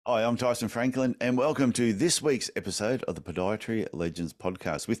Hi, I'm Tyson Franklin, and welcome to this week's episode of the Podiatry Legends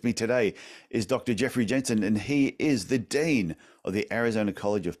podcast. With me today is Dr. Jeffrey Jensen, and he is the Dean of the Arizona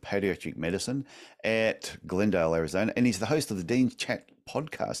College of Podiatric Medicine at Glendale, Arizona, and he's the host of the Dean's Chat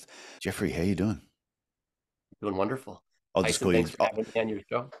podcast. Jeffrey, how you doing? Doing wonderful. I'll just Tyson, call you. thanks for having me on your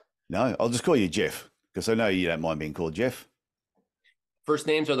show. No, I'll just call you Jeff because I know you don't mind being called Jeff. First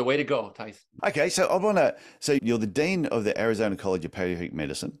names are the way to go, Tyson. Okay, so I want to. So you're the Dean of the Arizona College of Podiatric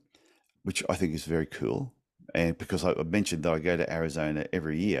Medicine, which I think is very cool. And because I mentioned that I go to Arizona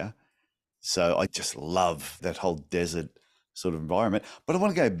every year, so I just love that whole desert sort of environment. But I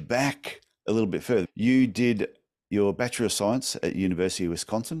want to go back a little bit further. You did your Bachelor of Science at University of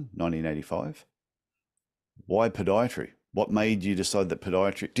Wisconsin, 1985. Why podiatry? What made you decide that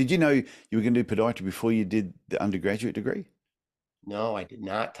podiatry? Did you know you were going to do podiatry before you did the undergraduate degree? No, I did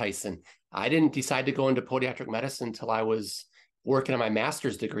not, Tyson. I didn't decide to go into podiatric medicine until I was working on my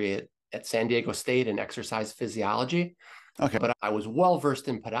master's degree at San Diego State in exercise physiology. Okay. But I was well versed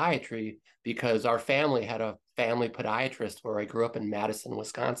in podiatry because our family had a family podiatrist where I grew up in Madison,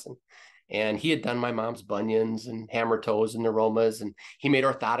 Wisconsin. And he had done my mom's bunions and hammer toes and neuromas, and he made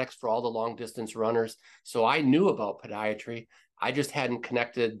orthotics for all the long distance runners. So I knew about podiatry. I just hadn't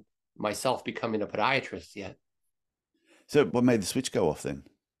connected myself becoming a podiatrist yet. So what made the switch go off then?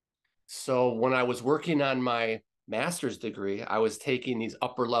 So when I was working on my master's degree, I was taking these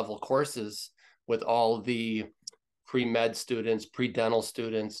upper level courses with all the pre-med students, pre-dental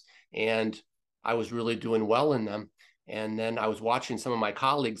students, and I was really doing well in them. And then I was watching some of my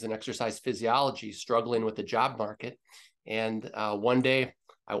colleagues in exercise physiology struggling with the job market. And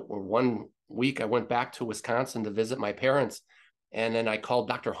one week, I went back to Wisconsin to visit my parents. And then I called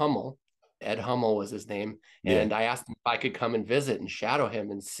Dr. Hummel. Ed Hummel was his name. And Yeah. I asked him if I could come and visit and shadow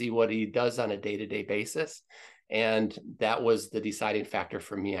him and see what he does on a day-to-day basis. And that was the deciding factor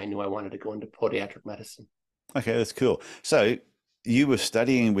for me. I knew I wanted to go into podiatric medicine. Okay, that's cool. So you were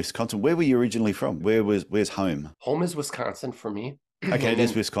studying in Wisconsin. Where were you originally from? Where's home? Home is Wisconsin for me. Okay, it And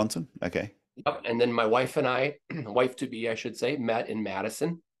is then, Wisconsin. Okay. yep, and then my wife and I, wife to be, I should say, met in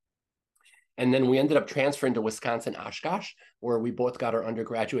Madison. And then we ended up transferring to Wisconsin Oshkosh, where we both got our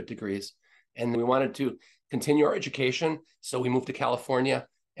undergraduate degrees. And we wanted to continue our education. So we moved to California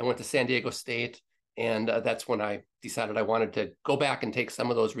and went to San Diego State. And that's when I decided I wanted to go back and take some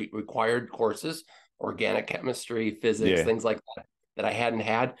of those required courses, organic chemistry, physics, Yeah. things like that, that I hadn't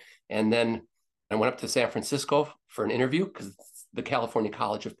had. And then I went up to San Francisco for an interview because the California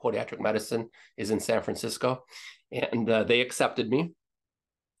College of Podiatric Medicine is in San Francisco. And they accepted me.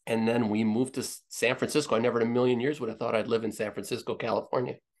 And then we moved to San Francisco. I never in a million years would have thought I'd live in San Francisco,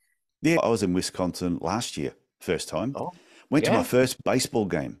 California. Yeah, I was in Wisconsin last year, first time. Oh, Went to my yeah. first baseball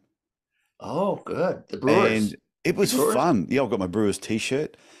game, Oh, good. The and Brewers. it The was Brewers. fun. Yeah, I've got my Brewers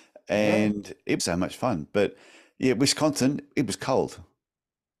t-shirt, Yeah. and it was so much fun. But yeah, Wisconsin, it was cold.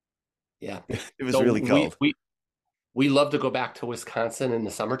 Yeah. It was So really cold. we love to go back to Wisconsin in the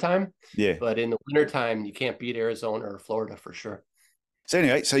summertime, Yeah. but in the wintertime, you can't beat Arizona or Florida for sure. So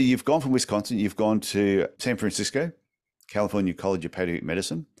anyway, so you've gone from Wisconsin, you've gone to San Francisco, California College of Podiatric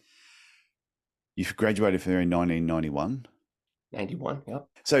Medicine. You've graduated from there in 1991. 91. Yep.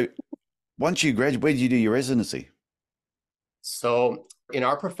 So once you graduate, where did you do your residency? So in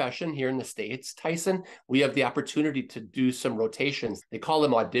our profession here in the States, Tyson, we have the opportunity to do some rotations. They call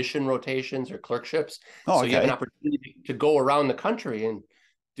them audition rotations or clerkships. Oh, So you have an okay. opportunity to go around the country and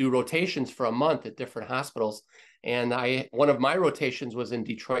do rotations for a month at different hospitals. And one of my rotations was in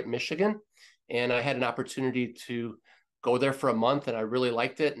Detroit, Michigan, and I had an opportunity to go there for a month, and I really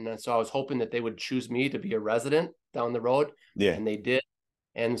liked it. And so I was hoping that they would choose me to be a resident down the road, Yeah. and they did.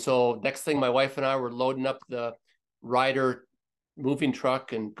 And so next thing, my wife and I were loading up the Ryder moving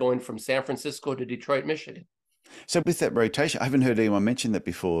truck and going from San Francisco to Detroit, Michigan. So with that rotation, I haven't heard anyone mention that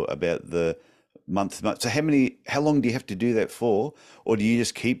before about the month to month. So how long do you have to do that for? Or do you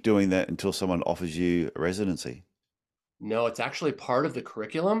just keep doing that until someone offers you a residency? No, it's actually part of the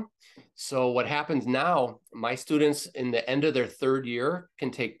curriculum. So what happens now, my students in the end of their third year can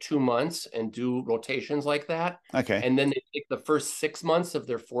take 2 months and do rotations like that. Okay. And then they take the first 6 months of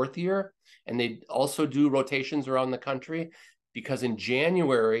their fourth year, and they also do rotations around the country because in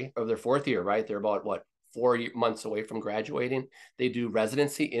January of their fourth year, right, they're about 4 months away from graduating. They do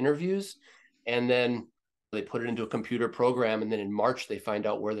residency interviews, and then they put it into a computer program. And then in March, they find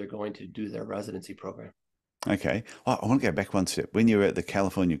out where they're going to do their residency program. Okay. I want to go back one step. When you were at the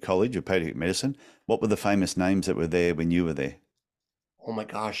California College of Podiatric Medicine, what were the famous names that were there when you were there? Oh my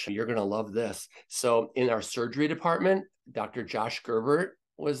gosh, you're going to love this. So in our surgery department, Dr. Josh Gerbert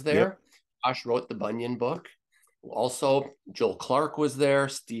was Yep. there. Josh wrote the bunion book. Also, Joel Clark was there,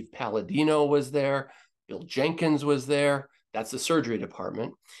 Steve Palladino was there, Bill Jenkins was there. That's the surgery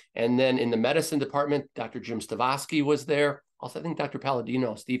department. And then in the medicine department, Dr. Jim Stavosky was there. Also, I think Dr.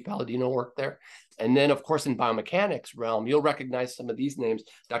 Palladino, Steve Palladino worked there. And then, of course, in biomechanics realm, you'll recognize some of these names.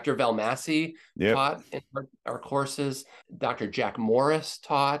 Dr. Val Massey taught in our courses. Dr. Jack Morris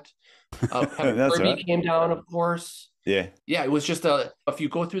taught. Kevin That's Kirby right. came down, of course. Yeah. Yeah, it was just if you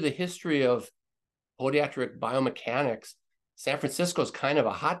go through the history of podiatric biomechanics, San Francisco is kind of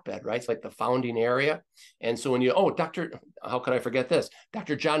a hotbed, right? It's like the founding area. And so when how could I forget this?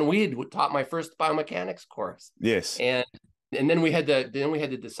 Dr. John Weed taught my first biomechanics course. Yes. And then we had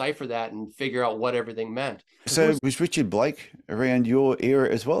to decipher that and figure out what everything meant. So was Richard Blake around your era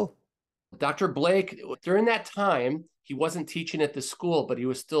as well? Dr. Blake, during that time, he wasn't teaching at the school, but he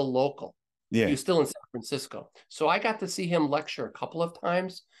was still local. Yeah. He was still in San Francisco. So I got to see him lecture a couple of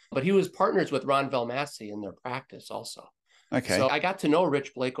times, but he was partners with Ron Velmassey in their practice also. Okay. So I got to know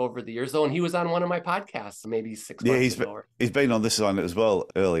Rich Blake over the years, though, and he was on one of my podcasts maybe 6 months ago. He's been on this one as well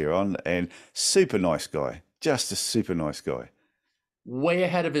earlier on, and super nice guy. Just a super nice guy. Way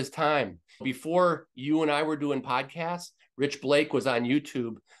ahead of his time. Before you and I were doing podcasts, Rich Blake was on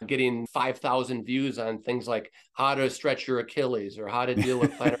YouTube getting 5,000 views on things like how to stretch your Achilles or how to deal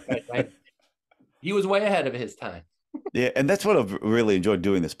with plantar fasciitis. He was way ahead of his time. Yeah, and that's what I've really enjoyed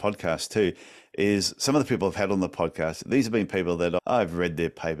doing this podcast too, is some of the people I've had on the podcast, these have been people that I've read their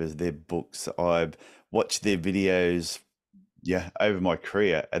papers, their books, I've watched their videos, over my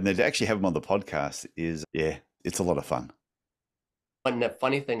career. And then to actually have them on the podcast is, it's a lot of fun. And the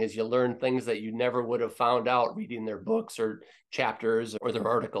funny thing is you learn things that you never would have found out reading their books or chapters or their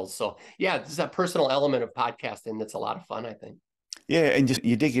articles. So yeah, there's that personal element of podcasting that's a lot of fun, I think. Yeah, and just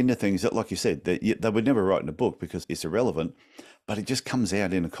you dig into things that, like you said, that they would never write in a book because it's irrelevant, but it just comes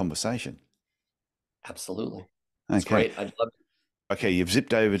out in a conversation. Absolutely. That's great. I'd love it. Okay, you've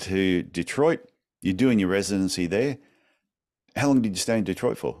zipped over to Detroit. You're doing your residency there. How long did you stay in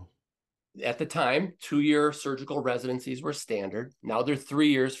Detroit for? At the time, 2-year surgical residencies were standard. Now they're 3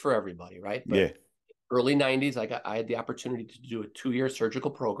 years for everybody, right? But early 90s, I had the opportunity to do a 2-year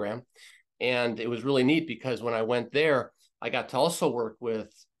surgical program. And it was really neat because when I went there, I got to also work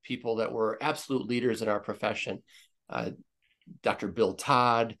with people that were absolute leaders in our profession. Dr. Bill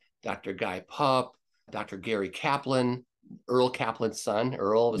Todd, Dr. Guy Pupp, Dr. Gary Kaplan, Earl Kaplan's son.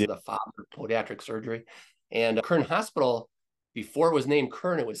 Earl was the father of podiatric surgery. And Kern Hospital, before it was named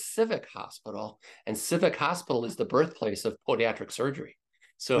Kern, it was Civic Hospital. And Civic Hospital is the birthplace of podiatric surgery.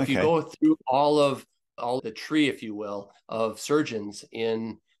 So if you go through all the tree, if you will, of surgeons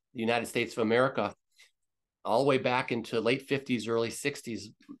in the United States of America, all the way back into late 50s, early 60s,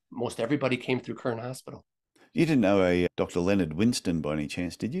 most everybody came through Kern Hospital. You didn't know a Dr. Leonard Winston by any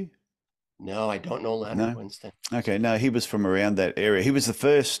chance, did you? No, I don't know Leonard Winston. Okay, no, he was from around that area. He was the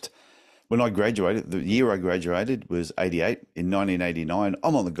first, when I graduated, the year I graduated was 88. In 1989,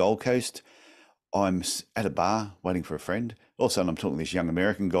 I'm on the Gold Coast. I'm at a bar waiting for a friend. All of a sudden, I'm talking to this young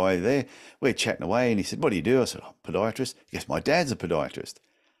American guy there. We're chatting away, and he said, "What do you do?" I said, "Podiatrist." He goes, "My dad's a podiatrist."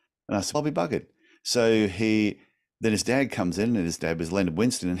 And I said, "I'll be buggered." So then his dad comes in, and his dad was Leonard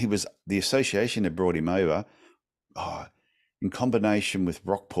Winston, and he was the association that brought him over in combination with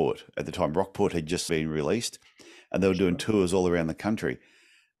Rockport. At the time, Rockport had just been released, and they were doing tours all around the country.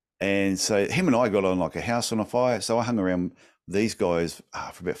 And so him and I got on like a house on a fire. So I hung around these guys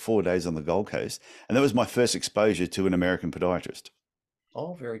for about 4 days on the Gold Coast, and that was my first exposure to an American podiatrist.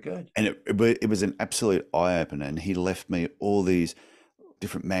 Oh, very good. And it was an absolute eye-opener, and he left me all these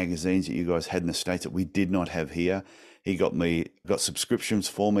different magazines that you guys had in the States that we did not have here. He got subscriptions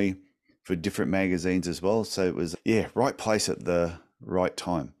for me for different magazines as well. So it was, right place at the right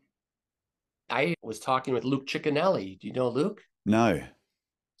time. I was talking with Luke Ciccinelli. Do you know Luke? No.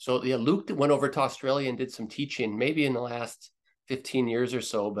 So Luke went over to Australia and did some teaching, maybe in the last 15 years or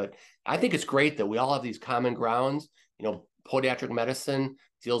so. But I think it's great that we all have these common grounds. Podiatric medicine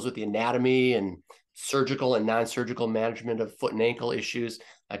deals with the anatomy and surgical and non-surgical management of foot and ankle issues.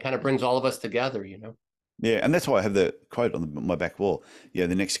 It kind of brings all of us together, Yeah, and that's why I have the quote on my back wall. The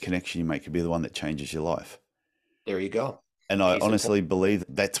next connection you make could be the one that changes your life. There you go. And I honestly believe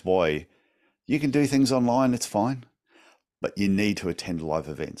that's why you can do things online, it's fine, but you need to attend live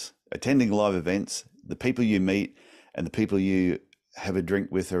events. Attending live events, the people you meet and the people you have a drink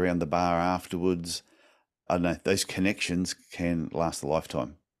with around the bar afterwards, I don't know, those connections can last a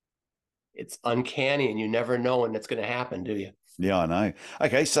lifetime. It's uncanny, and you never know when it's going to happen, do you? Yeah, I know.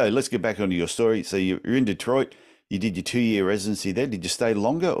 Okay, so let's get back onto your story. So you're in Detroit. You did your 2-year residency there. Did you stay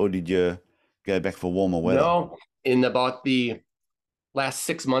longer, or did you go back for warmer weather? No, in about the last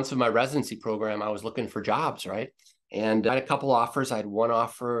 6 months of my residency program, I was looking for jobs, right? And I had a couple offers. I had one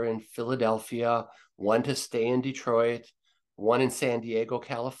offer in Philadelphia, one to stay in Detroit, one in San Diego,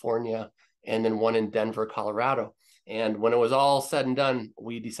 California, and then one in Denver, Colorado. And when it was all said and done,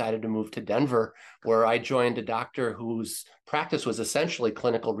 we decided to move to Denver, where I joined a doctor whose practice was essentially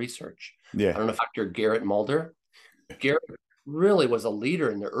clinical research. I Yeah. don't know if Dr. Garrett Mulder. Garrett really was a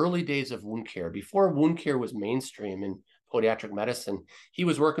leader in the early days of wound care. Before wound care was mainstream in podiatric medicine, he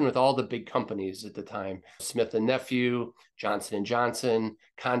was working with all the big companies at the time, Smith and Nephew, Johnson and Johnson,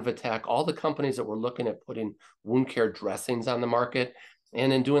 Convatec, all the companies that were looking at putting wound care dressings on the market,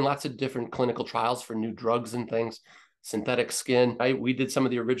 and then doing lots of different clinical trials for new drugs and things, synthetic skin. We did some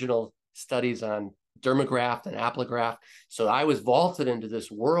of the original studies on dermograft and apligraft. So I was vaulted into this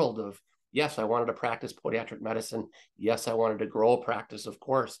world of, yes, I wanted to practice podiatric medicine. Yes, I wanted to grow a practice, of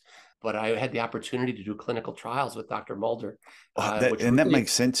course, but I had the opportunity to do clinical trials with Dr. Mulder. That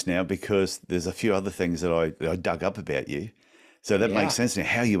makes sense now, because there's a few other things that I dug up about you. So that makes sense now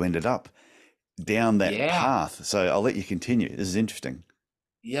how you ended up down that path. So I'll let you continue. This is interesting.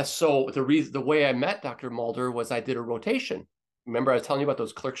 Yes. So the way I met Dr. Mulder was I did a rotation. Remember I was telling you about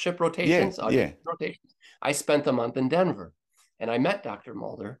those clerkship rotations? Yeah. Rotations. I spent a month in Denver and I met Dr.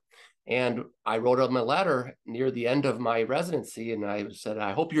 Mulder. And I wrote him a letter near the end of my residency, and I said,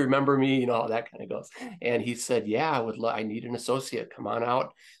 "I hope you remember me," you know, how that kind of goes. And he said, "Yeah, I need an associate. Come on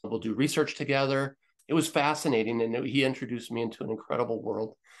out. We'll do research together." It was fascinating, and he introduced me into an incredible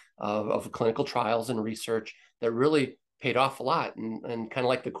world of clinical trials and research that really paid off a lot. And kind of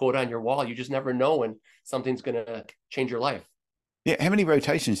like the quote on your wall, you just never know when something's going to change your life. Yeah. How many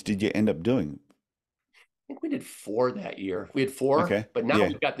rotations did you end up doing? I think we did 4 that year. We had 4, Okay. but now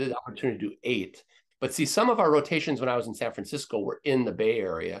we've got the opportunity to do 8. But see, some of our rotations when I was in San Francisco were in the Bay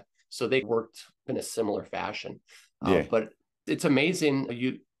Area, so they worked in a similar fashion. But it's amazing.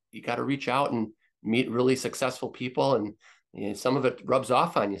 You got to reach out and meet really successful people, and you know, some of it rubs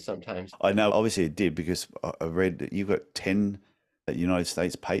off on you sometimes. I know, obviously it did, because I read that you've got 10 United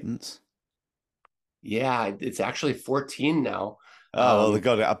States patents. Yeah, it's actually 14 now. Oh, well, they've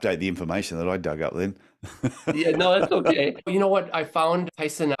got to update the information that I dug up then. Yeah, no, that's okay. You know what I found,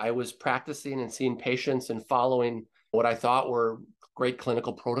 Tyson? I was practicing and seeing patients and following what I thought were great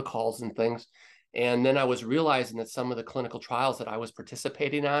clinical protocols and things. And then I was realizing that some of the clinical trials that I was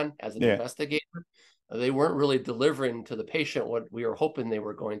participating on as an investigator, they weren't really delivering to the patient what we were hoping they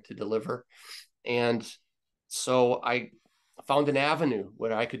were going to deliver. And so I found an avenue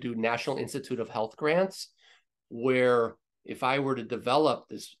where I could do National Institute of Health grants, where if I were to develop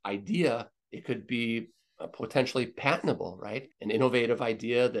this idea, it could be potentially patentable, right? An innovative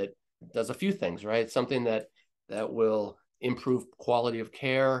idea that does a few things, right? Something that will improve quality of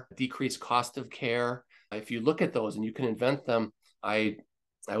care, decrease cost of care. If you look at those and you can invent them, I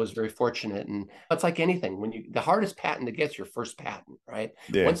was very fortunate. And it's like anything, when the hardest patent to get is your first patent, right?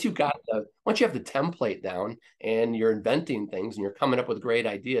 Yeah. Once you have the template down and you're inventing things and you're coming up with great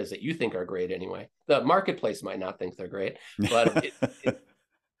ideas that you think are great anyway, the marketplace might not think they're great, but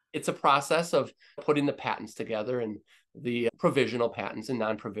it's a process of putting the patents together and the provisional patents and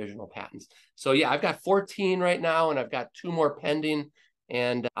non-provisional patents. So yeah, I've got 14 right now, and I've got 2 more pending.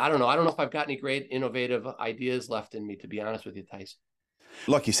 And I don't know if I've got any great innovative ideas left in me, to be honest with you, Tyson.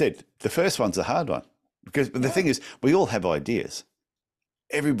 Like you said, the first one's a hard one, because the thing is, we all have ideas.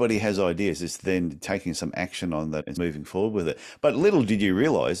 Everybody has ideas. It's then taking some action on that and moving forward with it. But little did you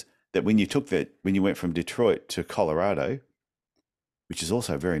realize that when you went from Detroit to Colorado, which is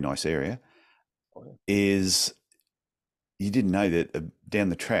also a very nice area, is you didn't know that down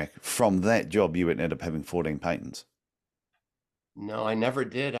the track from that job, you would end up having 14 patents. No, I never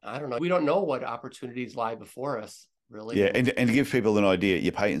did. I don't know. We don't know what opportunities lie before us, really. Yeah, and to give people an idea,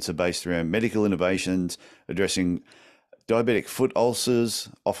 your patents are based around medical innovations, addressing diabetic foot ulcers,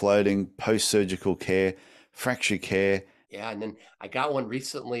 offloading, post-surgical care, fracture care. Yeah, and then I got one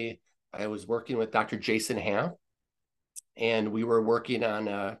recently. I was working with Dr. Jason Ham, and we were working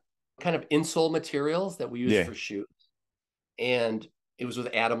on kind of insole materials that we use for shoes. And it was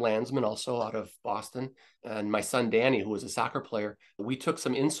with Adam Landsman, also out of Boston, and my son Danny, who was a soccer player. We took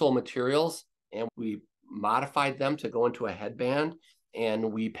some insole materials and we modified them to go into a headband,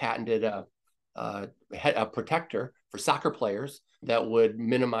 and we patented a protector for soccer players that would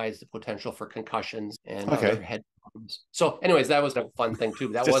minimize the potential for concussions and other head problems. So anyways, that was a fun thing too.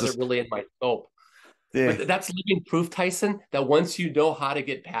 That wasn't really in my scope. Yeah. But that's living proof, Tyson, that once you know how to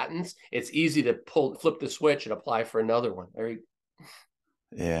get patents, it's easy to flip the switch and apply for another one.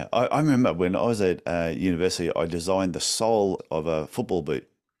 Yeah, I remember when I was at university, I designed the sole of a football boot,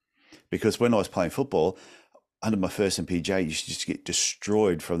 because when I was playing football, under my first MPJ, you used to just get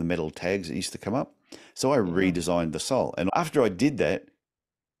destroyed from the metal tags that used to come up. So I Mhm. redesigned the sole. And after I did that,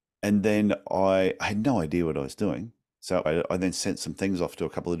 and then I had no idea what I was doing. So I then sent some things off to a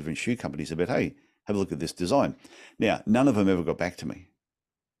couple of different shoe companies about, hey, have a look at this design. Now, none of them ever got back to me.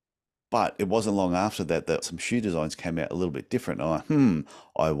 But it wasn't long after that that some shoe designs came out a little bit different.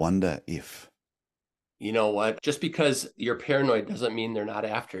 I wonder if. You know what? Just because you're paranoid doesn't mean they're not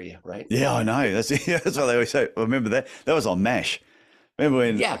after you, right? Yeah, I know. That's what they always say. I remember that. That was on MASH. Remember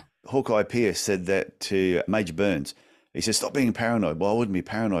when Yeah, Hawkeye Pierce said that to Major Burns? He said, stop being paranoid. Well, I wouldn't be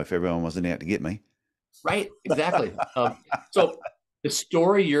paranoid if everyone wasn't out to get me. right. Exactly. So the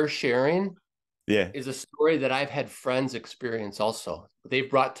story you're sharing Yeah. is a story that I've had friends experience also. They've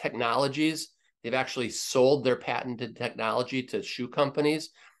brought technologies, they've actually sold their patented technology to shoe companies.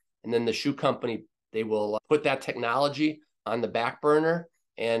 And then the shoe company, they will put that technology on the back burner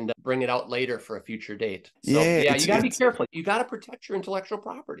and bring it out later for a future date. So Yeah. yeah, you got to be careful. You got to protect your intellectual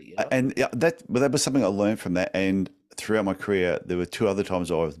property, you know? And yeah, that was something I learned from that. And throughout my career, there were two other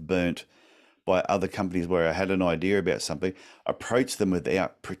times I was burnt by other companies where I had an idea about something, approached them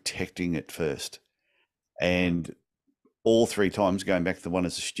without protecting it first. And all three times, going back to the one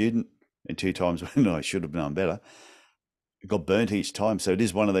as a student and two times when I should have known better, got burnt each time. So it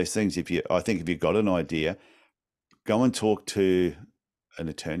is one of those things. I think if you've got an idea, go and talk to an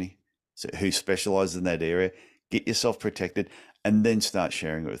attorney who specializes in that area, get yourself protected, and then start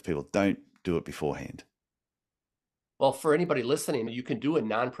sharing it with people. Don't do it beforehand. Well, for anybody listening, you can do a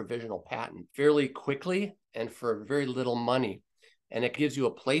non-provisional patent fairly quickly and for very little money. And it gives you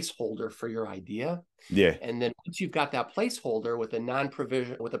a placeholder for your idea. Yeah. And then once you've got that placeholder with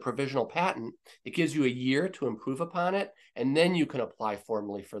a provisional patent, it gives you a year to improve upon it. And then you can apply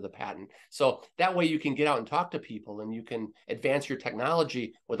formally for the patent. So that way you can get out and talk to people and you can advance your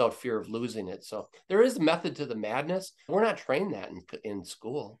technology without fear of losing it. So there is a method to the madness. We're not trained that in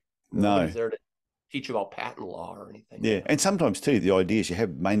school. No. Nobody's there to teach you about patent law or anything. Yeah. And sometimes too, the ideas you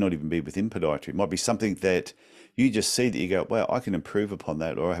have may not even be within podiatry. It might be something that you just see that you go, well, I can improve upon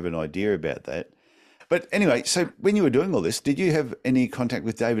that, or I have an idea about that. But anyway, so when you were doing all this, did you have any contact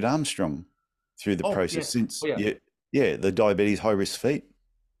with David Armstrong through the Oh process yeah. since Oh yeah. the diabetes high risk feet?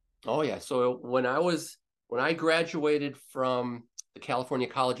 Oh yeah. So when I graduated from the California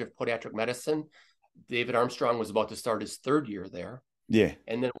College of Podiatric Medicine, David Armstrong was about to start his third year there. Yeah.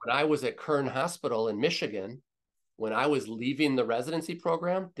 And then when I was at Kern Hospital in Michigan, when I was leaving the residency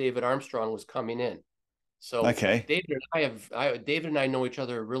program, David Armstrong was coming in. So Okay. David and I know each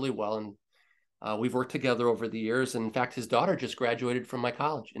other really well, and we've worked together over the years. And in fact, his daughter just graduated from my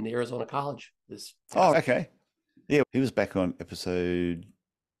college in the Arizona College this Oh, past. okay. Yeah. He was back on episode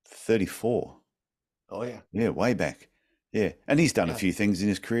 34. Oh yeah. Yeah. Way back. Yeah. And he's done a Yeah. few things in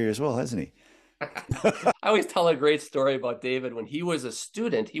his career as well, hasn't he? I always tell a great story about David. When he was a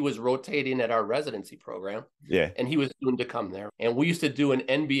student, he was rotating at our residency program, Yeah. and he was soon to come there. And we used to do an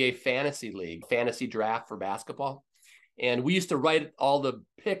NBA fantasy league, fantasy draft for basketball. And we used to write all the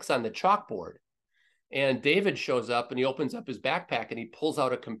picks on the chalkboard. And David shows up and he opens up his backpack and he pulls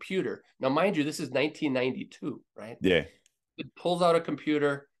out a computer. Now, mind you, this is 1992, right? Yeah. He pulls out a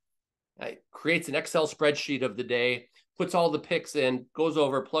computer, creates an Excel spreadsheet of the day, puts all the picks in, goes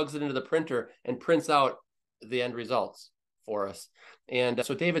over, plugs it into the printer, and prints out the end results for us. And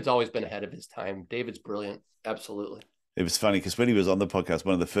so David's always been ahead of his time. David's brilliant. Absolutely. It was funny because when he was on the podcast,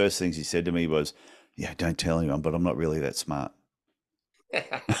 one of the first things he said to me was, yeah, don't tell anyone, but I'm not really that smart.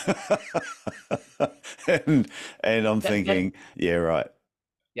 and I'm thinking, yeah, right.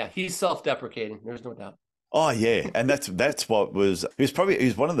 Yeah, he's self-deprecating. There's no doubt. Oh yeah, and that's what was. He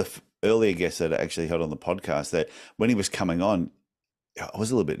was one of the earlier guests that I actually had on the podcast. That when he was coming on, I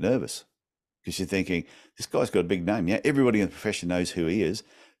was a little bit nervous because you're thinking this guy's got a big name. Yeah, everybody in the profession knows who he is.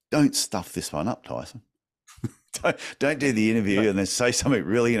 Don't stuff this one up, Tyson. don't do the interview and then say something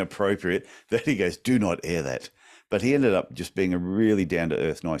really inappropriate. Then he goes, do not air that. But he ended up just being a really down to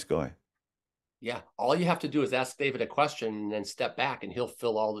earth, nice guy. Yeah, all you have to do is ask David a question and then step back, and he'll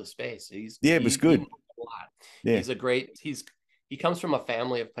fill all the space. It was good. He knows a lot. Yeah. He comes from a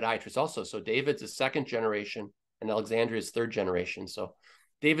family of podiatrists also. So David's a second generation, and Alexandria's third generation. So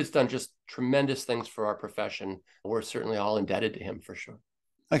David's done just tremendous things for our profession. We're certainly all indebted to him for sure.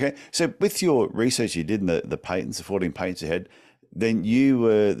 Okay, so with your research you did in the patents, the 14 patents you had, then you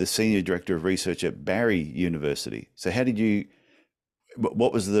were the senior director of research at Barry University. So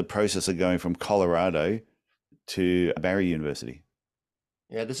what was the process of going from Colorado to Barry University?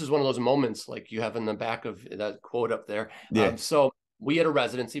 Yeah, this is one of those moments like you have in the back of that quote up there. Yeah. So we had a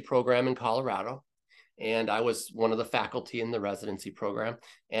residency program in Colorado, and I was one of the faculty in the residency program.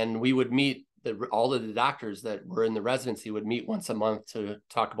 And we would meet all of the doctors that were in the residency would meet once a month to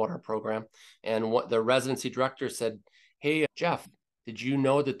talk about our program. And what the residency director said, "Hey, Jeff, did you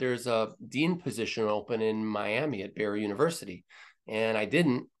know that there's a dean position open in Miami at Barry University?" And I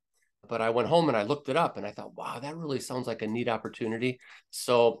didn't, but I went home and I looked it up and I thought, wow, that really sounds like a neat opportunity.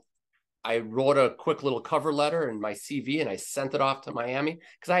 So I wrote a quick little cover letter and my CV and I sent it off to Miami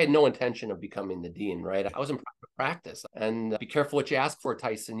because I had no intention of becoming the dean, right? I was in private practice. And be careful what you ask for,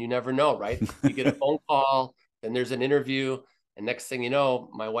 Tyson. You never know, right? You get a phone call, then there's an interview. And next thing you know,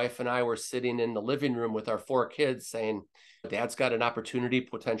 my wife and I were sitting in the living room with our 4 kids saying, Dad's got an opportunity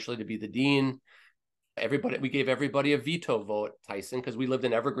potentially to be the dean. We gave everybody a veto vote, Tyson, because we lived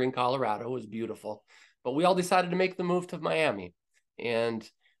in Evergreen, Colorado. It was beautiful. But we all decided to make the move to Miami. And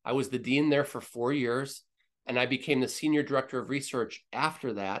I was the dean there for 4 years, and I became the senior director of research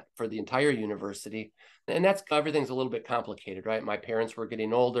after that for the entire university. And everything's a little bit complicated, right? My parents were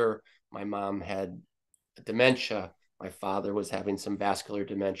getting older. My mom had dementia. My father was having some vascular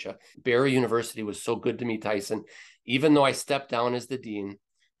dementia. Barry University was so good to me, Tyson. Even though I stepped down as the dean,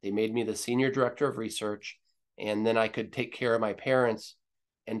 they made me the senior director of research, and then I could take care of my parents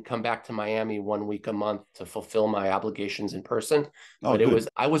and come back to Miami 1 week a month to fulfill my obligations in person. Oh, But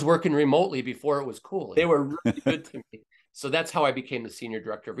I was working remotely before it was cool. They were really good to me. So that's how I became the senior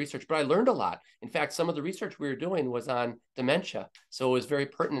director of research. But I learned a lot. In fact, some of the research we were doing was on dementia. So it was very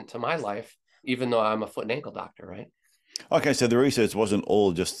pertinent to my life, even though I'm a foot and ankle doctor, right? Okay, so the research wasn't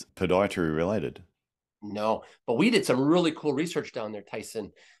all just podiatry related. No, but we did some really cool research down there,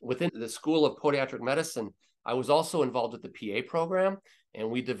 Tyson. Within the School of Podiatric Medicine, I was also involved with the PA program,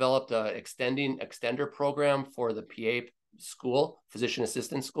 and we developed an extender program for the PA school, physician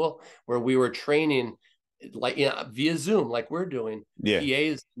assistant school, where we were training via Zoom, like we're doing,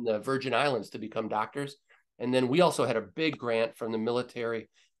 PAs in the Virgin Islands to become doctors. And then we also had a big grant from the military.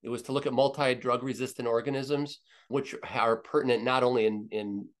 It was to look at multi-drug resistant organisms, which are pertinent not only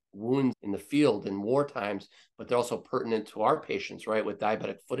in wounds in the field in war times, but they're also pertinent to our patients, right, with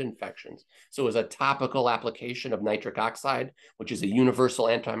diabetic foot infections. So it was a topical application of nitric oxide, which is a universal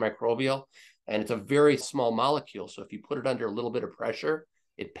antimicrobial, and it's a very small molecule. So if you put it under a little bit of pressure,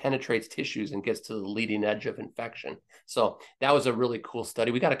 it penetrates tissues and gets to the leading edge of infection. So that was a really cool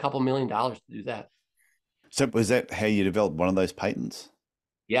study. We got a couple $1 million to do that. So was that how you developed one of those patents?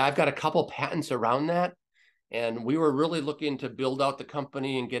 Yeah, I've got a couple patents around that. And we were really looking to build out the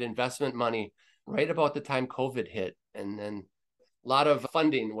company and get investment money right about the time COVID hit. And then a lot of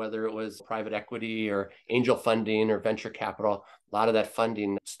funding, whether it was private equity or angel funding or venture capital, a lot of that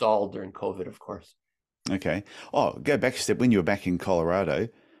funding stalled during COVID, of course. Okay. Oh, go back a step. When you were back in Colorado,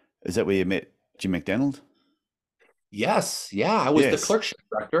 is that where you met Jim McDonald? Yes. Yeah. I was the clerkship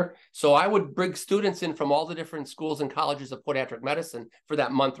director. So I would bring students in from all the different schools and colleges of podiatric medicine for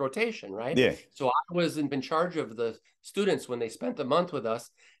that month rotation, right? Yeah. So I was in charge of the students when they spent the month with us.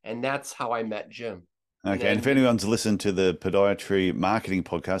 And that's how I met Jim. Okay. And if anyone's listened to the podiatry marketing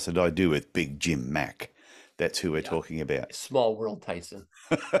podcast that I do with Big Jim Mack, that's who we're talking about. Small world, Tyson.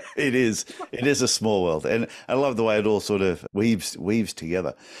 It is. It is a small world. And I love the way it all sort of weaves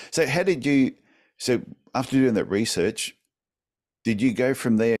together. So so after doing that research, did you go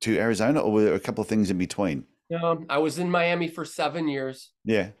from there to Arizona, or were there a couple of things in between? I was in Miami for 7 years.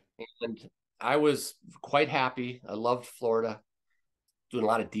 Yeah. And I was quite happy. I loved Florida, doing a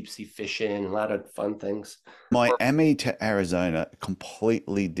lot of deep sea fishing and a lot of fun things. Miami to Arizona,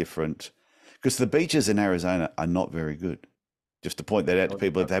 completely different, because the beaches in Arizona are not very good. Just to point that out to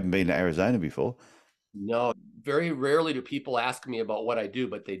people if they haven't been to Arizona before. No, very rarely do people ask me about what I do,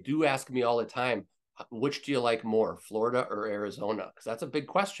 but they do ask me all the time, which do you like more, Florida or Arizona? Because that's a big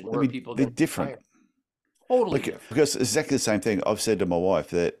question. Where people they're different. Totally different. Because it's exactly the same thing. I've said to my wife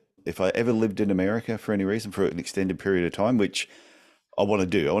that if I ever lived in America for any reason, for an extended period of time, which I want to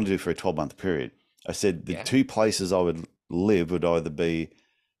do for a 12-month period, I said the two places I would live would either be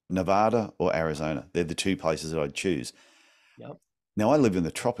Nevada or Arizona. They're the two places that I'd choose. Yep. Now I live in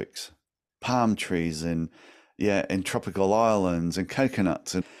the tropics, palm trees and tropical islands and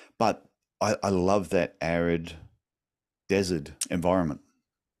coconuts, but I love that arid desert environment.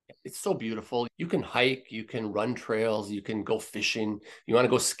 It's so beautiful. You can hike, you can run trails, you can go fishing. You want to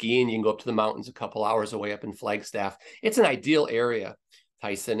go skiing, you can go up to the mountains a couple hours away up in Flagstaff. It's an ideal area,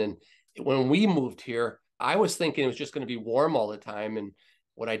 Tyson. And when we moved here, I was thinking it was just going to be warm all the time. And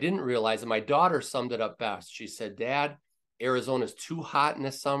what I didn't realize, and my daughter summed it up best. She said, Dad, Arizona's too hot in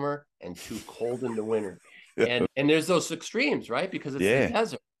the summer and too cold in the winter. And there's those extremes, right? Because it's the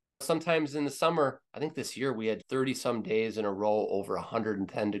desert. Sometimes in the summer, I think this year we had 30 some days in a row over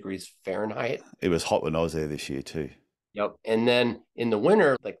 110 degrees Fahrenheit. It was hot when I was there this year too. Yep. And then in the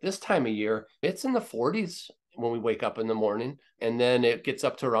winter, like this time of year, it's in the 40s when we wake up in the morning, and then it gets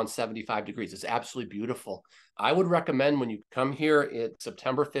up to around 75 degrees. It's absolutely beautiful. I would recommend when you come here, it's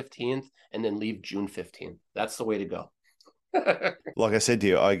September 15th and then leave June 15th. That's the way to go. Like I said to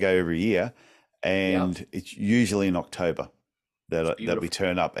you, I go every year, Yeah, and it's usually in October it's that we beautiful.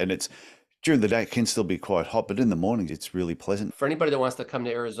 turn up, and it's during the day it can still be quite hot, but in the mornings it's really pleasant. For anybody that wants to come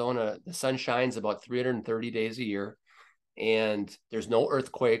to Arizona, the sun shines about 330 days a year, and there's no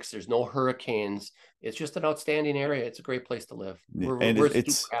earthquakes, there's no hurricanes. It's just an outstanding area. It's a great place to live. Yeah, We're, and we're super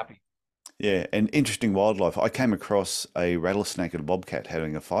it's happy. yeah, and interesting wildlife. I came across a rattlesnake and a bobcat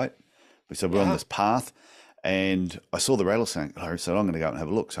having a fight. So we're on Yeah. this path, and I saw the rattlesnake. I said, I'm going to go and have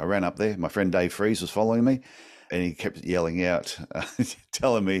a look. So I ran up there. My friend Dave Freeze was following me, and he kept yelling out,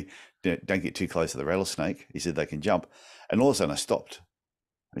 telling me, don't get too close to the rattlesnake. He said they can jump. And all of a sudden I stopped.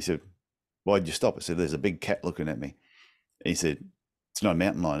 He said, why'd you stop? I said, there's a big cat looking at me. And he said, it's not a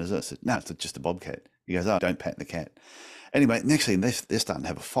mountain lion, is it? I said, no, it's just a bobcat. He goes, oh, don't pat the cat. Anyway, next thing, they're starting to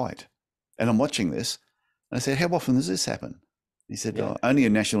have a fight. And I'm watching this. And I said, how often does this happen? He said, Yeah. oh, only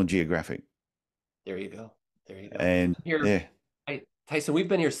in National Geographic. There you go. There you go. And Here, yeah, Tyson, we've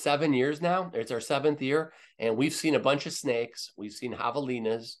been here 7 years now. It's our seventh year, and we've seen a bunch of snakes. We've seen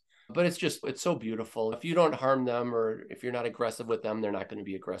javelinas, but it's so beautiful. If you don't harm them or if you're not aggressive with them, they're not going to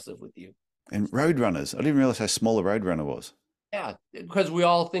be aggressive with you. and roadrunners. I didn't realize how small a roadrunner was. Yeah, because we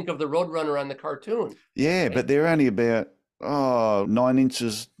all think of the Roadrunner on the cartoon, Yeah, right? but they're only about, 9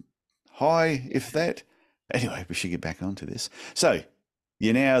 inches high, if that. Anyway, we should get back onto this. So,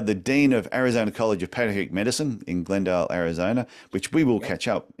 you're now the Dean of Arizona College of Podiatric Medicine in Glendale, Arizona, which we will Yep. catch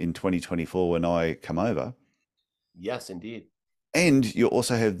up in 2024 when I come over. Yes, indeed. And you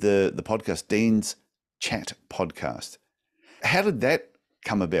also have the podcast, Dean's Chat Podcast. How did that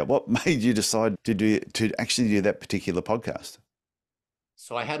come about? What made you decide to actually do that particular podcast?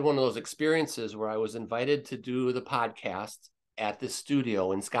 So I had one of those experiences where I was invited to do the podcast at the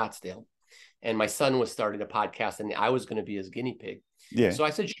studio in Scottsdale, and my son was starting a podcast, and I was going to be his guinea pig. Yeah. So I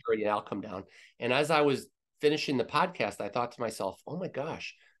said, sure, yeah, I'll come down. And as I was finishing the podcast, I thought to myself, oh my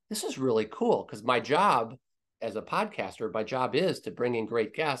gosh, this is really cool. Because my job as a podcaster, my job is to bring in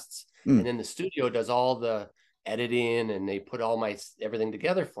great guests. Mm. And then the studio does all the editing and they put all my everything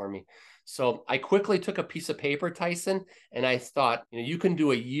together for me. So I quickly took a piece of paper, Tyson, and I thought, you can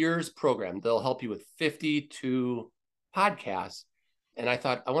do a year's program. They'll help you with 52 podcasts. And I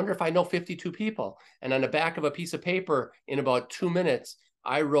thought, I wonder if I know 52 people. And on the back of a piece of paper, in about 2 minutes,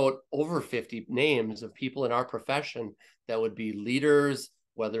 I wrote over 50 names of people in our profession that would be leaders,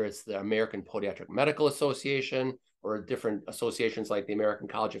 whether it's the American Podiatric Medical Association or different associations like the American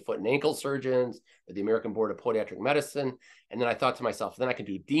College of Foot and Ankle Surgeons or the American Board of Podiatric Medicine. And then I thought to myself, then I could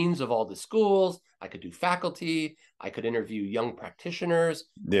do deans of all the schools, I could do faculty, I could interview young practitioners,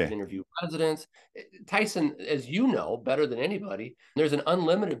 I Yeah. could interview residents. Tyson, as you know better than anybody, there's an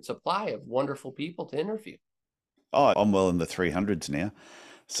unlimited supply of wonderful people to interview. Oh, I'm well in the 300s now.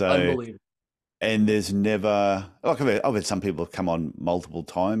 So, Unbelievable. and there's never, like I've had some people come on multiple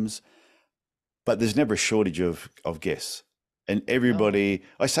times, but there's never a shortage of guests. And No, everybody,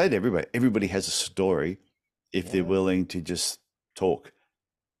 I say to everybody has a story if they're yeah, willing to just talk.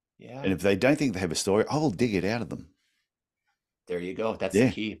 yeah. And if they don't think they have a story, I will dig it out of them. There you go. That's the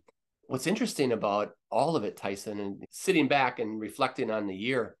Yeah. key. What's interesting about all of it, Tyson, and sitting back and reflecting on the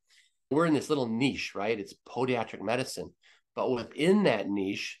year, we're in this little niche, right? It's podiatric medicine. But within that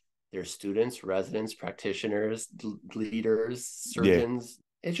niche, there's students, residents, practitioners, leaders, Yeah. surgeons.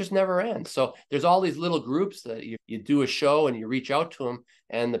 It just never ends. So there's all these little groups that you do a show and you reach out to them.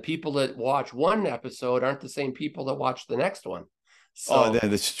 And the people that watch one episode aren't the same people that watch the next one. Oh, So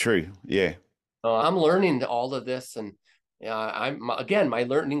that's true. Yeah. I'm learning all of this, and again, my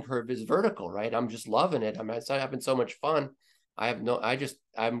learning curve is vertical, right? I'm just loving it. It's having so much fun. I'm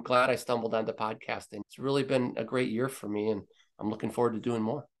glad I stumbled onto podcasting. It's really been a great year for me, and I'm looking forward to doing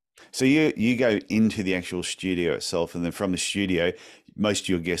more. So you go into the actual studio itself, and then from the studio, most of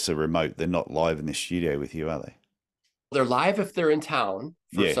your guests are remote. They're not live in the studio with you, are they? They're live if they're in town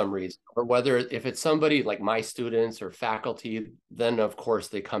for Yeah. some reason, or whether if it's somebody like my students or faculty, then of course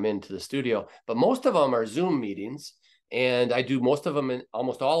they come into the studio. But most of them are Zoom meetings, and I do most of them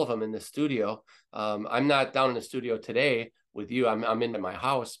almost all of them in the studio. I'm not down in the studio today with you. I'm in my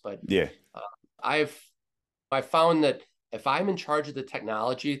house, but Yeah. uh, I've found that if I'm in charge of the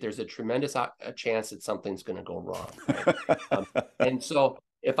technology, there's a tremendous a chance that something's going to go wrong. Right? And so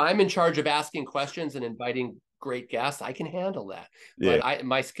if I'm in charge of asking questions and inviting great guests, I can handle that. Yeah. But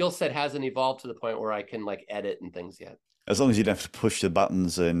my skill set hasn't evolved to the point where I can like edit and things yet. As long as you don't have to push the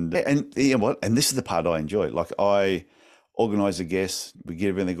buttons and you know what? And this is the part I enjoy. Like organize the guests, we get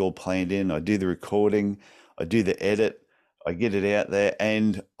everything all planned in, I do the recording, I do the edit, I get it out there,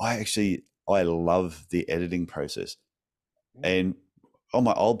 and I love the editing process. And on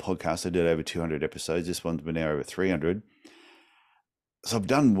my old podcast, I did over 200 episodes. This one's been now over 300. So I've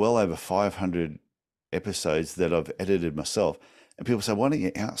done well over 500 episodes that I've edited myself. And people say, why don't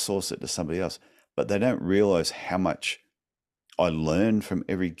you outsource it to somebody else? But they don't realize how much I learn from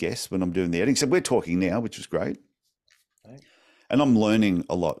every guest when I'm doing the editing. So we're talking now, which is great. Right. And I'm learning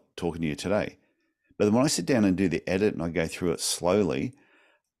a lot talking to you today. But then when I sit down and do the edit and I go through it slowly,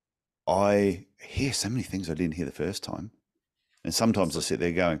 I hear so many things I didn't hear the first time. And sometimes I sit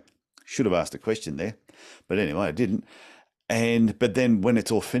there going, should have asked a question there. But anyway, I didn't. But then when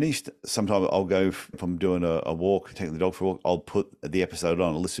it's all finished, sometimes I'll go, if I'm doing a walk, taking the dog for a walk, I'll put the episode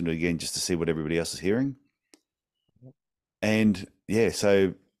on and listen to it again just to see what everybody else is hearing. And yeah,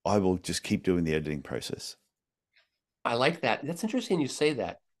 so I will just keep doing the editing process. I like that. That's interesting you say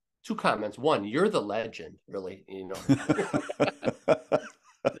that. 2 comments. One, you're the legend, really, you know.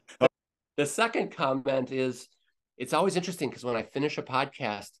 The second comment is, it's always interesting because when I finish a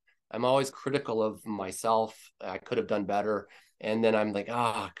podcast, I'm always critical of myself. I could have done better. And then I'm like,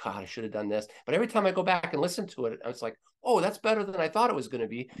 oh, God, I should have done this. But every time I go back and listen to it, I was like, oh, that's better than I thought it was going to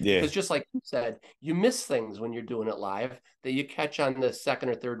be. Yeah. Because just like you said, you miss things when you're doing it live that you catch on the second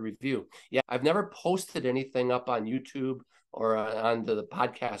or third review. Yeah, I've never posted anything up on YouTube or on the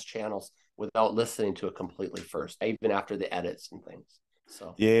podcast channels without listening to it completely first, even after the edits and things.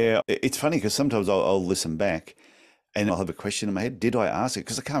 So yeah, it's funny because sometimes I'll listen back and I'll have a question in my head. Did I ask it?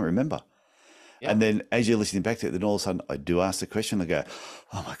 Because I can't remember. Yeah. And then as you're listening back to it, then all of a sudden I do ask the question. I go,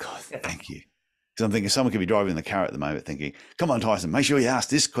 oh my God, thank you. Because I'm thinking someone could be driving in the car at the moment thinking, come on, Tyson, make sure you ask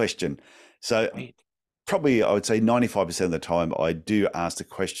this question. So probably I would say 95% of the time I do ask the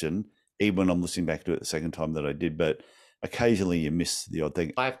question, even when I'm listening back to it the second time that I did. But occasionally you miss the odd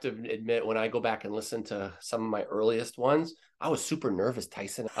thing. I have to admit, when I go back and listen to some of my earliest ones, I was super nervous,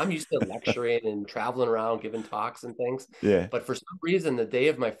 Tyson. I'm used to lecturing and traveling around, giving talks and things. Yeah. But for some reason, the day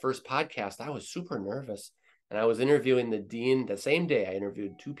of my first podcast, I was super nervous. And I was interviewing the dean. The same day, I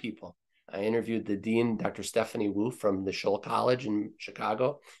interviewed 2 people. I interviewed the dean, Dr. Stephanie Wu from the Scholl College in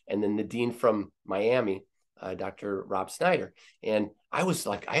Chicago, and then the dean from Miami, Dr. Rob Snyder. And I was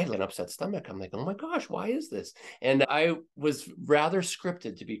like, I had an upset stomach. I'm like, oh my gosh, why is this? And I was rather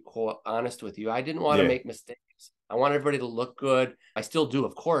scripted, to be quite honest with you. I didn't want to make mistakes. I want everybody to look good. I still do,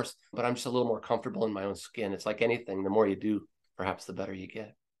 of course, but I'm just a little more comfortable in my own skin. It's like anything. The more you do, perhaps the better you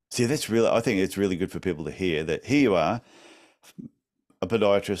get. See, I think it's really good for people to hear that here you are, a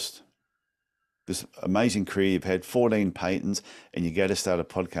podiatrist, this amazing career, you've had 14 patents, and you go to start a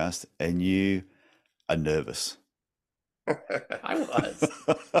podcast and you are nervous. I was.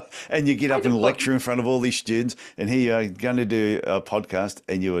 And you get up and lecture in front of all these students, and here you are going to do a podcast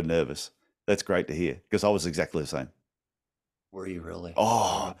and you were nervous. That's great to hear, because I was exactly the same. Were you really?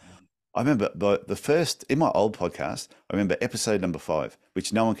 Oh, I remember in my old podcast, I remember episode number 5,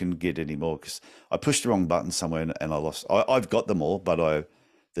 which no one can get anymore because I pushed the wrong button somewhere and I lost. I've got them all, but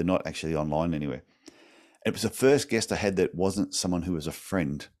they're not actually online anywhere. It was the first guest I had that wasn't someone who was a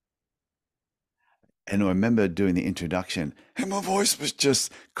friend. And I remember doing the introduction and my voice was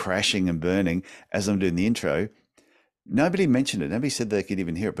just crashing and burning as I'm doing the intro. Nobody mentioned it. Nobody said they could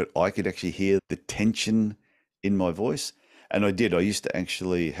even hear it, but I could actually hear the tension in my voice. And I did. I used to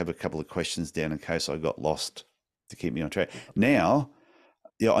actually have a couple of questions down in case I got lost to keep me on track. Now,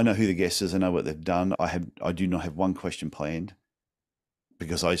 yeah, I know who the guest is. I know what they've done. I do not have one question planned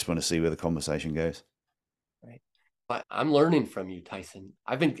because I just want to see where the conversation goes. Right. But I'm learning from you, Tyson.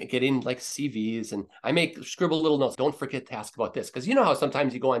 I've been getting like CVs and I scribble little notes. Don't forget to ask about this. Because you know how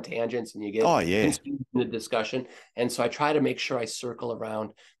sometimes you go on tangents and you get in the discussion. And so I try to make sure I circle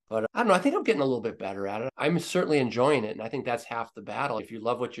around. But I don't know. I think I'm getting a little bit better at it. I'm certainly enjoying it. And I think that's half the battle. If you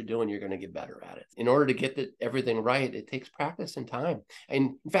love what you're doing, you're going to get better at it. In order to get everything right, it takes practice and time.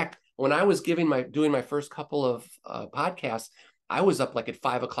 And in fact, when I was doing my first couple of podcasts, I was up like at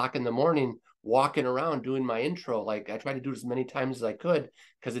 5 o'clock in the morning, walking around doing my intro. Like I tried to do it as many times as I could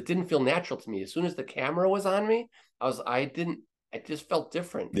because it didn't feel natural to me. As soon as the camera was on me, it just felt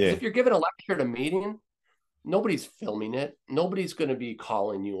different. Yeah. If you're giving a lecture at a meeting, nobody's filming it. Nobody's going to be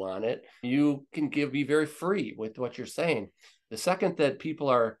calling you on it. You can be very free with what you're saying. The second that people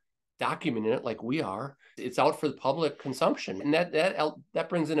are documenting it like we are, it's out for the public consumption. And that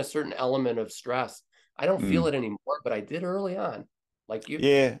brings in a certain element of stress. I don't feel it anymore, but I did early on, like you.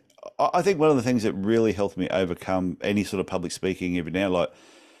 Yeah. I think one of the things that really helped me overcome any sort of public speaking every now, like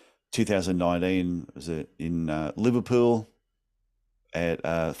 2019, was it in Liverpool at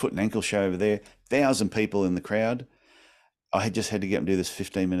a foot and ankle show over there, 1,000 people in the crowd. I had just had to get and do this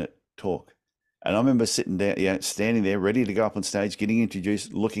 15-minute talk. And I remember sitting down, standing there, ready to go up on stage, getting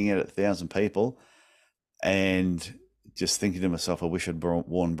introduced, looking at 1,000 people, and just thinking to myself, I wish I'd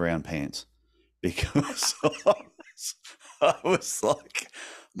worn brown pants, because I was like,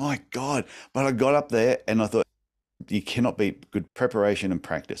 my God. But I got up there and I thought, you cannot beat good preparation and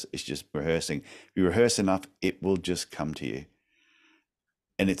practice. It's just rehearsing. If you rehearse enough, it will just come to you.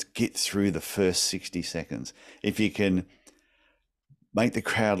 And it's get through the first 60 seconds. If you can make the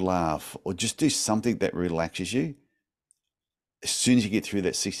crowd laugh or just do something that relaxes you, as soon as you get through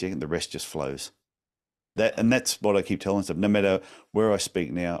that 60 seconds, the rest just flows. And that's what I keep telling myself. No matter where I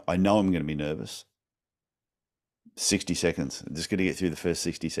speak now, I know I'm going to be nervous. 60 seconds. I'm just going to get through the first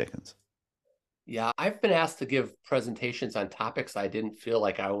 60 seconds. Yeah, I've been asked to give presentations on topics I didn't feel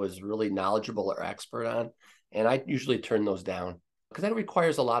like I was really knowledgeable or expert on. And I usually turn those down because that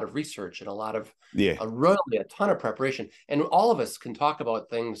requires a lot of research and a lot of, really a ton of preparation. And all of us can talk about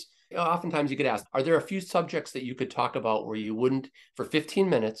things. Oftentimes you get asked, are there a few subjects that you could talk about where you wouldn't, for 15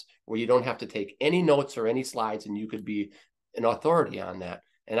 minutes, where you don't have to take any notes or any slides and you could be an authority on that?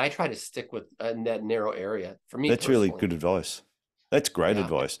 And I try to stick with that narrow area. For me, that's personally, really good advice. That's great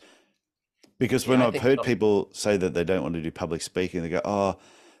advice. Because Yeah, when I I've think heard so. people say that they don't want to do public speaking, they go, oh,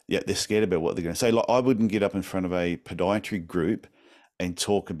 yeah, they're scared about what they're going to say. Like, I wouldn't get up in front of a podiatry group and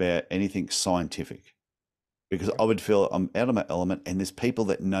talk about anything scientific, because I would feel I'm out of my element, and there's people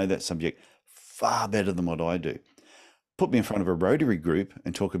that know that subject far better than what I do. Put me in front of a Rotary group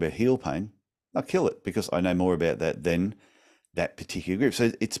and talk about heel pain, I'll kill it, because I know more about that than that particular group.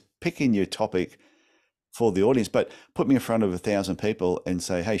 So it's picking your topic for the audience. But put me in front of 1,000 people and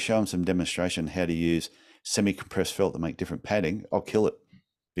say, hey, show them some demonstration how to use semi-compressed felt to make different padding, I'll kill it,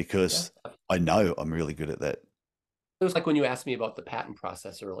 because I know I'm really good at that. It was like when you asked me about the patent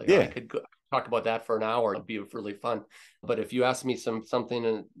process earlier. Yeah. I could talk about that for an hour. It'd be really fun. But if you ask me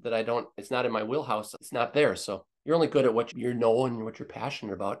something that I don't, it's not in my wheelhouse, it's not there. So you're only good at what you know and what you're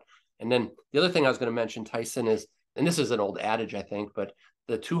passionate about. And then the other thing I was going to mention, Tyson, is, and this is an old adage, I think, but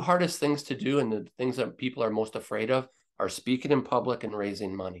the two hardest things to do and the things that people are most afraid of are speaking in public and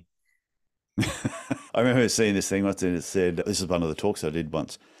raising money. I remember seeing this thing once, and it said, this is one of the talks I did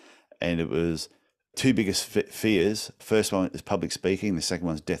once, and it was two biggest fears. First one is public speaking. The second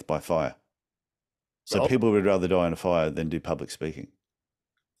one is death by fire. So people would rather die in a fire than do public speaking.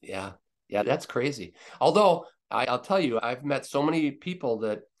 Yeah, that's crazy. Although I'll tell you, I've met so many people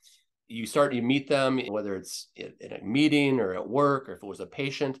that you meet them, whether it's in a meeting or at work, or if it was a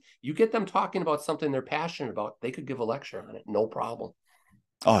patient, you get them talking about something they're passionate about, they could give a lecture on it, no problem.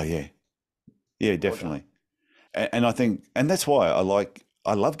 Oh, yeah. Yeah, definitely. And I think, and that's why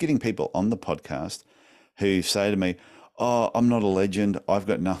I love getting people on the podcast who say to me, oh, I'm not a legend, I've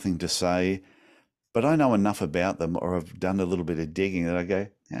got nothing to say, but I know enough about them, or I've done a little bit of digging, that I go,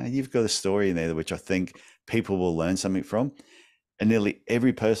 yeah, you've got a story in there which I think people will learn something from. And nearly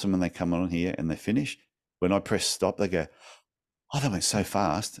every person, when they come on here and they finish, when I press stop, they go, oh, that went so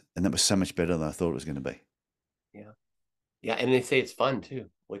fast, and that was so much better than I thought it was going to be. Yeah, and they say it's fun too,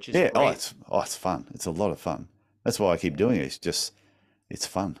 which is great. It's fun. It's a lot of fun. That's why I keep doing it. It's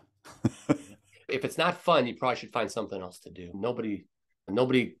fun. If it's not fun, you probably should find something else to do.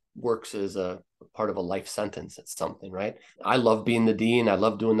 Nobody works as a part of a life sentence. It's something, right? I love being the dean. I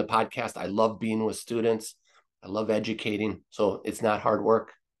love doing the podcast. I love being with students. I love educating. So it's not hard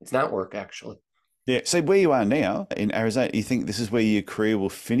work. It's not work, actually. Yeah. So where you are now in Arizona, do you think this is where your career will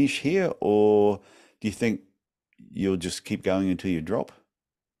finish here, or do you think you'll just keep going until you drop?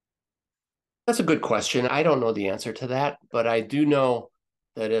 That's a good question. I don't know the answer to that, but I do know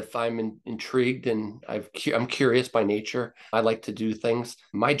that if I'm intrigued and I'm curious by nature, I like to do things.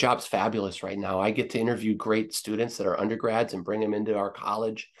 My job's fabulous right now. I get to interview great students that are undergrads and bring them into our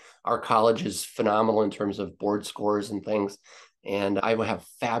college. Our college is phenomenal in terms of board scores and things. And I will have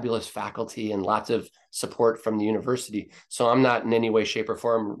fabulous faculty and lots of support from the university. So I'm not in any way, shape, or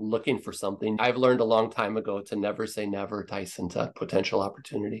form looking for something. I've learned a long time ago to never say never, Tyson, to potential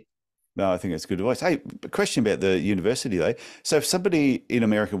opportunity. No, I think that's good advice. Hey, a question about the university though. So if somebody in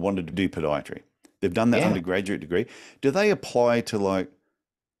America wanted to do podiatry, they've done that undergraduate degree, do they apply to like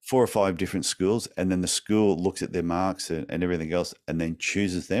 4 or 5 different schools, and then the school looks at their marks and everything else and then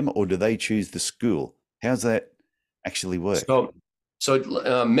chooses them, or do they choose the school? How's that actually work?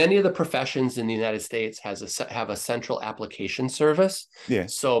 So many of the professions in the United States have a central application service. Yeah.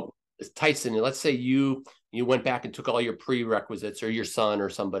 So Tyson, let's say you went back and took all your prerequisites, or your son or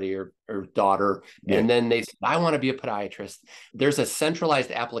somebody or daughter, and then they said, I want to be a podiatrist. There's a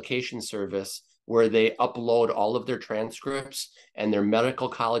centralized application service where they upload all of their transcripts and their medical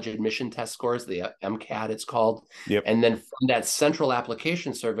college admission test scores, the MCAT it's called. Yep. And then from that central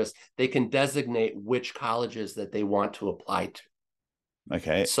application service, they can designate which colleges that they want to apply to.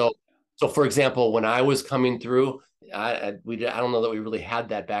 Okay. So for example, when I was coming through, I don't know that we really had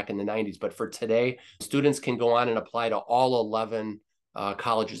that back in the 90s, but for today, students can go on and apply to all 11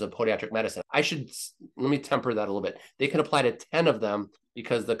 colleges of podiatric medicine. Let me temper that a little bit. They can apply to 10 of them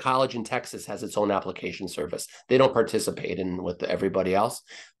because the college in Texas has its own application service. They don't participate in with everybody else.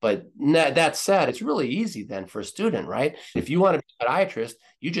 But that said, it's really easy then for a student, right? If you want to be a podiatrist,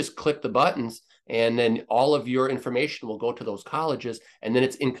 you just click the buttons and then all of your information will go to those colleges. And then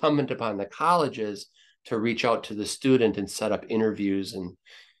it's incumbent upon the colleges to reach out to the student and set up interviews, and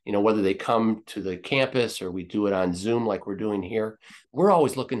whether they come to the campus or we do it on Zoom like we're doing here. We're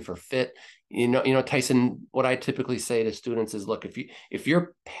always looking for fit. Tyson, what I typically say to students is, look, if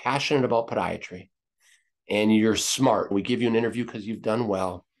you're passionate about podiatry and you're smart, we give you an interview because you've done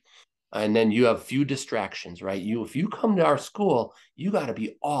well, and then you have few distractions, right? If you come to our school, you got to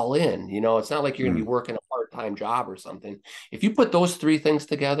be all in. It's not like you're going to be working a part-time job or something. If you put those three things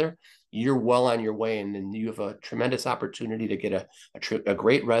together, you're well on your way, and then you have a tremendous opportunity to get a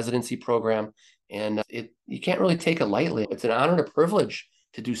great residency program. And you can't really take it lightly. It's an honor and a privilege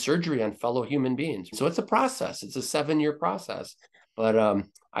to do surgery on fellow human beings. So it's a process. It's a 7-year process. But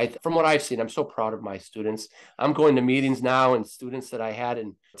from what I've seen, I'm so proud of my students. I'm going to meetings now, and students that I had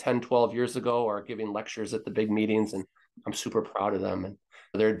in 10, 12 years ago are giving lectures at the big meetings, and I'm super proud of them. And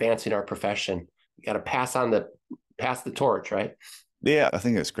they're advancing our profession. You got to pass the torch, right? Yeah, I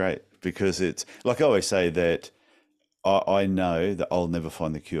think that's great, because it's like I always say that I know that I'll never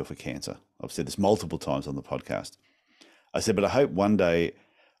find the cure for cancer. I've said this multiple times on the podcast. I said, but I hope one day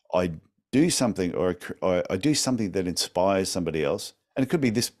I do something, or I do something that inspires somebody else. And it could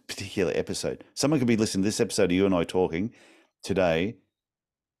be this particular episode. Someone could be listening to this episode of you and I talking today.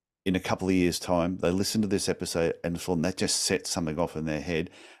 In a couple of years' time, they listen to this episode and that just sets something off in their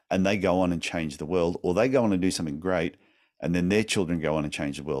head, and they go on and change the world, or they go on and do something great, and then their children go on and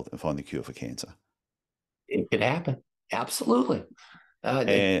change the world and find the cure for cancer. It could happen. Absolutely.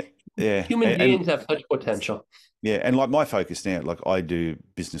 Human beings have such potential. Yeah. And like my focus now, like I do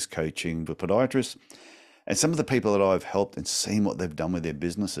business coaching with podiatrists, and some of the people that I've helped and seen what they've done with their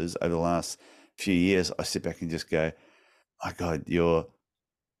businesses over the last few years, I sit back and just go, my God, you're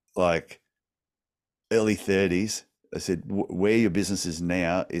like early 30s. I said, where your business is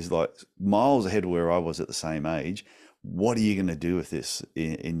now is like miles ahead of where I was at the same age. What are you going to do with this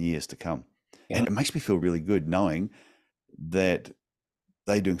in years to come? Yeah. And it makes me feel really good knowing that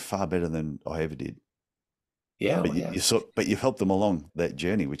they're doing far better than I ever did. Yeah. But you've helped them along that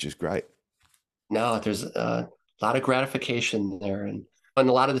journey, which is great. No, there's a lot of gratification there. And a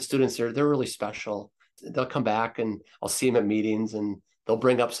lot of the students, they're really special. They'll come back and I'll see them at meetings, and they'll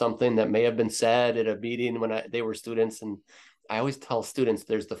bring up something that may have been said at a meeting when they were students. And I always tell students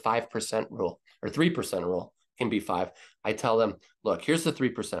there's the 5% rule, or 3% rule. Can be 5. I tell them, look, here's the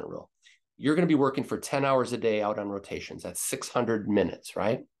 3% rule. You're going to be working for 10 hours a day out on rotations. That's 600 minutes,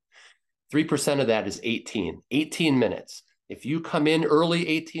 right? 3% of that is 18 minutes. If you come in early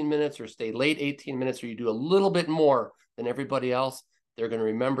 18 minutes or stay late 18 minutes, or you do a little bit more than everybody else, they're going to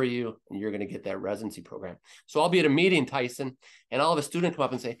remember you, and you're going to get that residency program. So I'll be at a meeting, Tyson, and I'll have a student come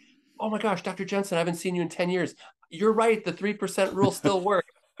up and say, oh my gosh, Dr. Jensen, I haven't seen you in 10 years. You're right. The 3% rule still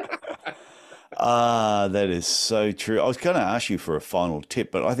works. That is so true. I was going to ask you for a final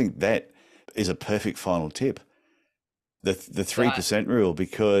tip, but I think that is a perfect final tip. The 3% rule,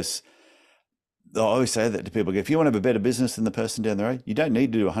 because I always say that to people. If you want to have a better business than the person down the road, you don't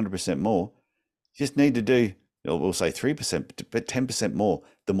need to do 100% more. You just need to do, we'll say 3%, but 10% more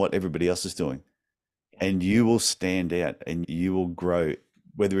than what everybody else is doing. And you will stand out and you will grow,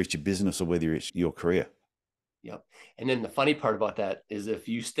 whether it's your business or whether it's your career. Yep. And then the funny part about that is if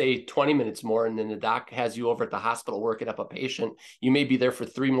you stay 20 minutes more and then the doc has you over at the hospital working up a patient, you may be there for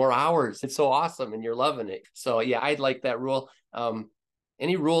 3 more hours. It's so awesome and you're loving it. So yeah, I'd like that rule.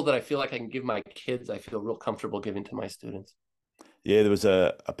 Any rule that I feel like I can give my kids, I feel real comfortable giving to my students. Yeah, there was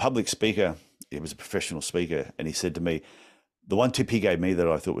a public speaker. He was a professional speaker. And he said to me, the one tip he gave me that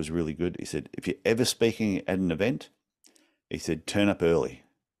I thought was really good, he said, if you're ever speaking at an event, he said, turn up early.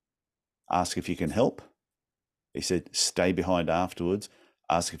 Ask if you can help. He said, stay behind afterwards,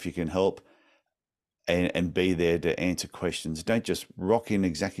 ask if you can help, and be there to answer questions. Don't just rock in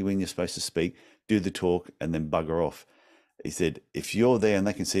exactly when you're supposed to speak, do the talk, and then bugger off. He said, if you're there and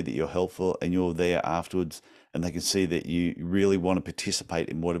they can see that you're helpful and you're there afterwards and they can see that you really want to participate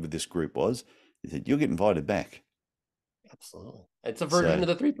in whatever this group was, he said, you'll get invited back. Absolutely. It's a version So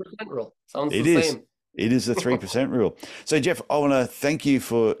of the 3% rule. Sounds it the is. same. It is the 3% rule. So, Jeff, I want to thank you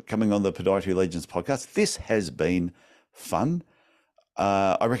for coming on the Podiatry Legends podcast. This has been fun.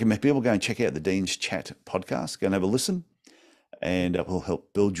 I recommend people go and check out the Dean's Chat podcast. Go and have a listen, and it will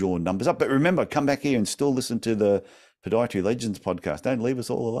help build your numbers up. But remember, come back here and still listen to the Podiatry Legends podcast. Don't leave us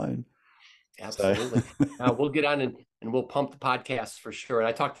all alone. Absolutely. We'll get on and we'll pump the podcast for sure. And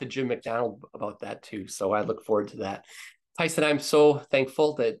I talked to Jim McDonald about that too. So I look forward to that. Tyson, I'm so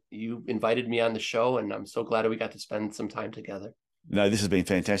thankful that you invited me on the show, and I'm so glad we got to spend some time together. No, this has been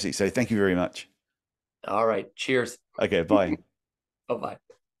fantastic. So thank you very much. All right. Cheers. Okay, bye. Bye-bye.